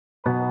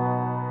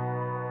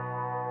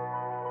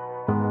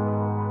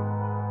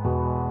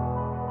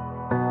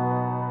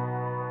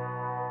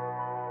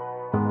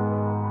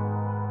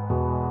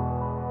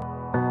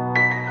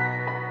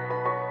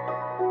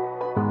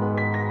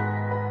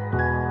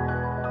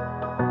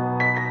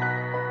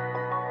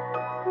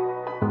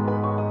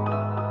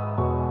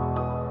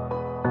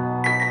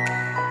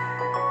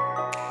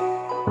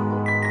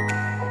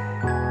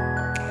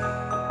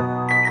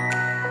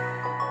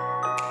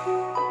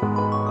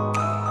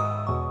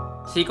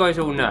you guys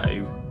all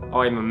know,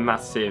 I'm a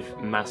massive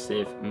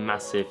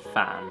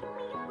fan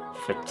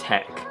for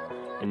tech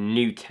and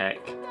new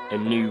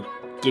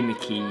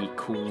gimmicky,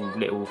 cool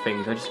little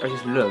things. I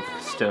just love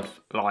stuff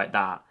like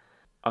that.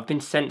 I've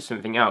been sent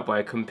something out by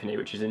a company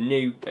which is a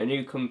new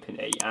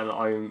company,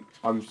 and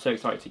I'm so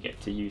excited to get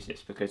to use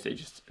this because it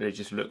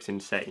just looks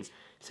insane.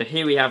 So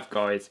here we have,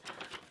 guys,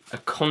 a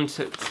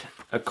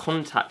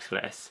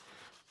contactless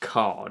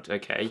card,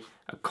 okay?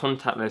 A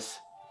contactless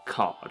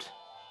card.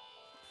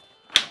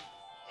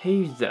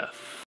 Who the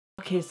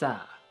fuck is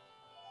that?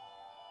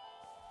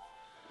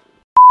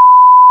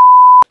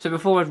 So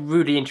before I was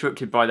rudely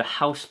interrupted by the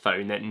house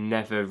phone that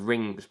never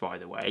rings, by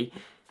the way,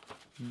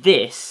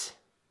 this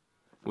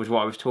was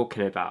what I was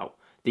talking about.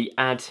 The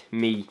add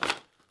me...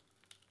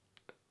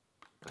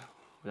 Oh,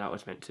 that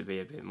was meant to be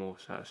a bit more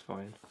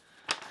satisfying.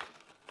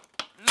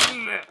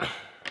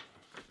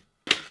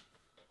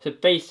 So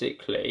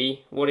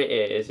basically, what it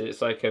is,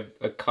 it's like a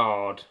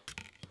card.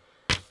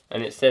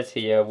 And it says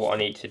here what I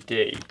need to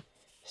do.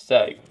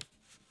 So,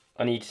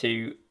 I need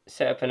to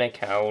set up an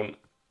account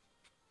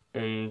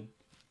and...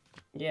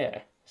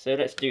 yeah, so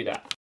let's do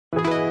that.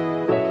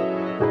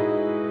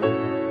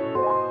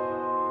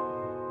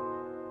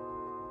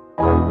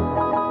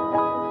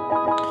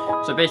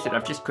 So basically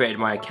I've just created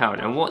my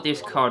account, and what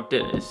this card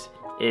does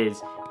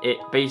is it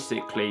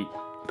basically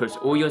puts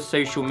all your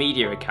social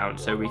media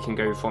accounts, so we can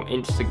go from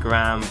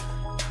Instagram,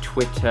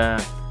 Twitter,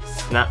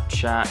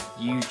 Snapchat,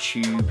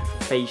 YouTube,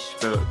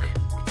 Facebook,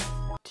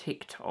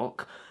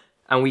 TikTok,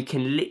 and we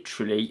can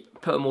literally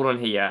put them all on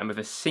here, and with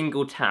a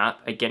single tap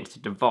against a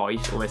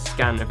device or a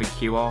scan of a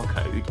QR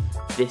code,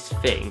 this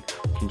thing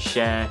can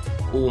share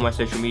all my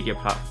social media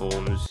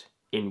platforms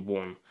in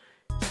one.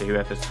 So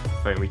whoever's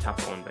phone we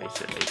tap on,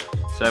 basically.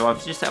 So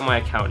I've just set up my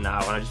account now,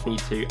 and I just need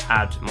to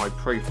add my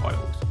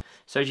profiles.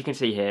 So as you can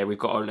see here, we've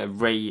got an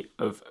array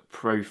of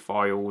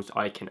profiles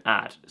I can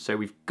add. So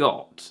we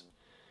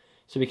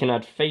can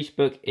add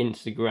Facebook,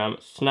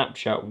 Instagram,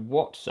 Snapchat,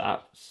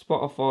 WhatsApp,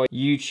 Spotify,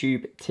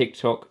 YouTube,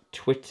 TikTok,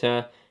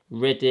 Twitter,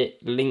 Reddit,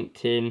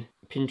 LinkedIn,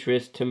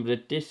 Pinterest,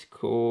 Tumblr,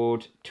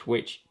 Discord,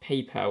 Twitch,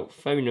 PayPal,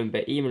 phone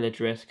number, email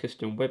address,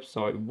 custom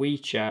website,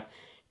 WeChat,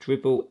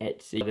 Dribbble,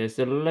 Etsy. There's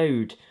a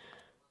load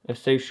of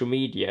social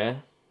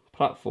media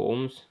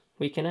platforms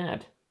we can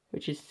add,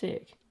 which is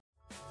sick.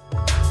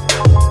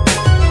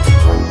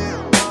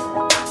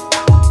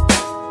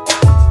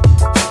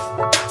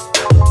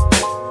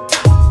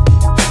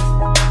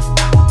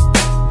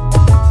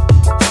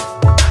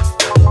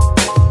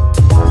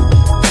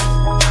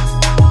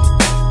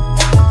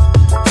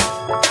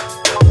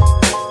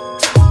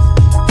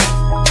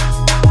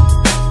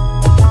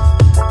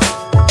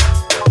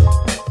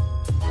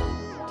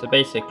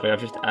 Basically, I've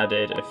just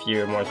added a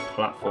few of my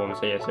platforms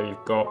here. So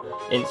we've got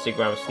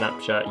Instagram,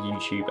 Snapchat,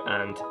 YouTube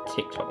and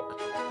TikTok.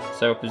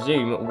 So I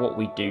presume what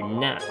we do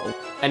now,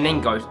 and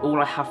then guys,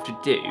 all I have to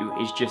do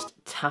is just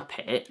tap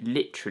it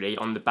literally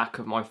on the back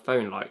of my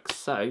phone like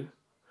so.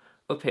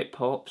 Up it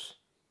pops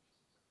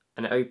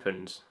and it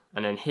opens.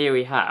 And then here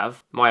we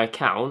have my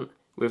account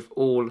with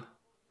all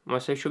my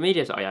social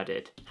medias that I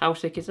added. How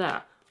sick is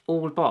that?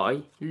 All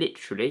by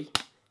literally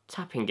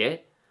tapping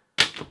it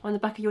on the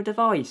back of your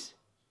device.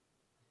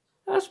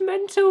 That's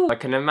mental. I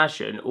can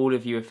imagine all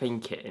of you are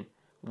thinking,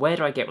 where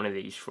do I get one of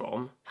these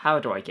from? How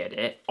do I get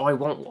it? I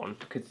want one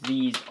because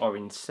these are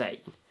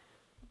insane.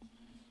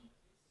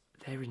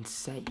 They're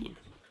insane.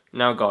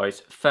 Now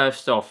guys,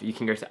 first off, you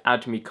can go to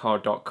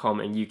addmecard.com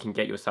and you can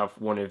get yourself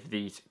one of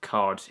these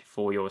cards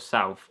for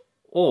yourself.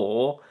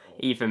 Or,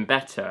 even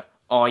better,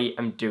 I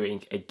am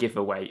doing a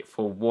giveaway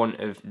for one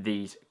of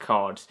these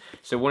cards.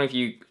 So one of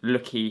you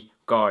lucky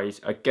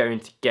guys are going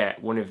to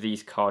get one of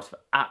these cards for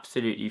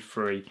absolutely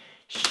free,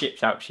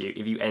 shipped out to you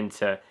if you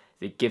enter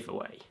the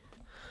giveaway.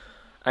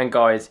 And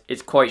guys,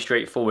 it's quite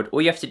straightforward.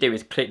 All you have to do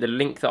is click the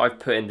link that I've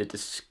put in the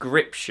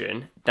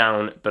description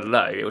down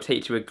below. It will take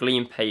you to a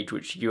Gleam page,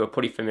 which you are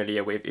probably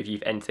familiar with if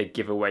you've entered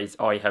giveaways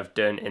I have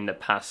done in the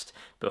past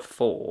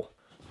before.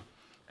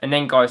 And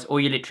then guys, all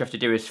you literally have to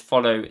do is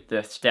follow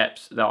the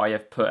steps that I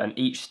have put, and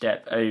each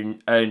step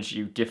earns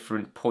you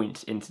different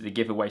points into the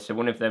giveaway. So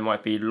one of them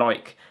might be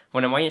like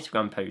one of my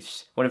Instagram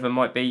posts. One of them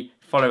might be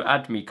follow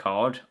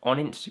AddMeCard on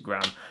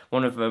Instagram.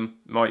 One of them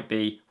might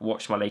be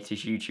watch my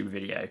latest YouTube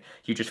video.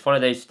 You just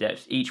follow those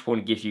steps. Each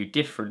one gives you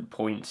different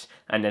points,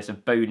 and there's a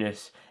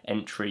bonus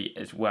entry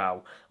as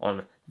well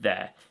on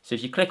there. So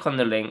if you click on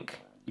the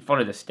link, you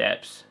follow the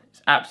steps,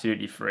 it's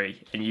absolutely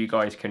free, and you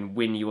guys can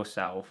win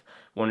yourself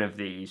one of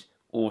these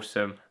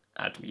awesome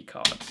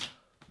AddMeCards.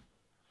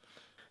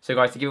 So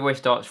guys, the giveaway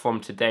starts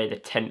from today, the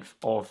 10th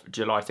of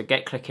July. So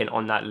get clicking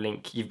on that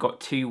link. You've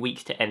got 2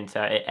 weeks to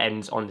enter. It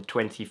ends on the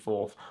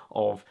 24th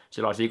of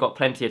July. So you've got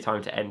plenty of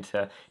time to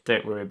enter.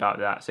 Don't worry about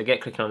that. So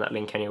get clicking on that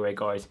link anyway,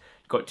 guys.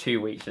 You've got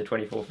 2 weeks to the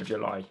 24th of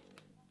July.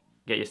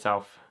 Get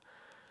yourself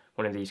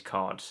one of these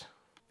cards.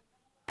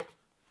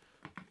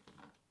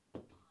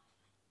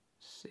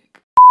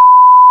 Sick.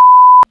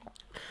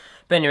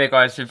 But anyway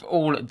guys, with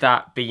all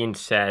that being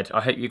said,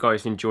 I hope you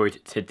guys enjoyed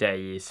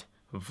today's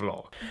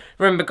vlog.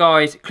 Remember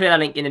guys, click that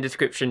link in the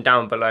description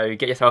down below,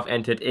 get yourself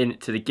entered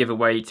into the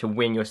giveaway to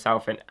win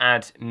yourself an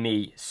Add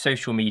Me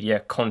social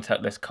media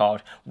contactless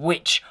card,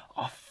 which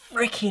are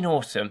freaking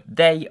awesome.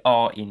 They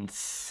are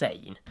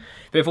insane.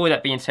 But with all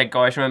that being said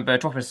guys, remember,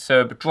 drop a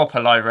sub, drop a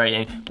like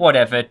rating,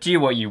 whatever, do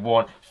what you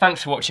want.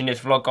 Thanks for watching this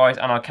vlog guys,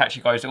 and I'll catch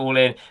you guys all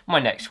in my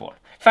next one.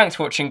 Thanks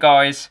for watching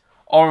guys,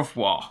 au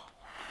revoir.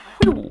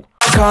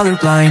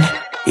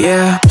 Colorblind,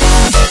 yeah.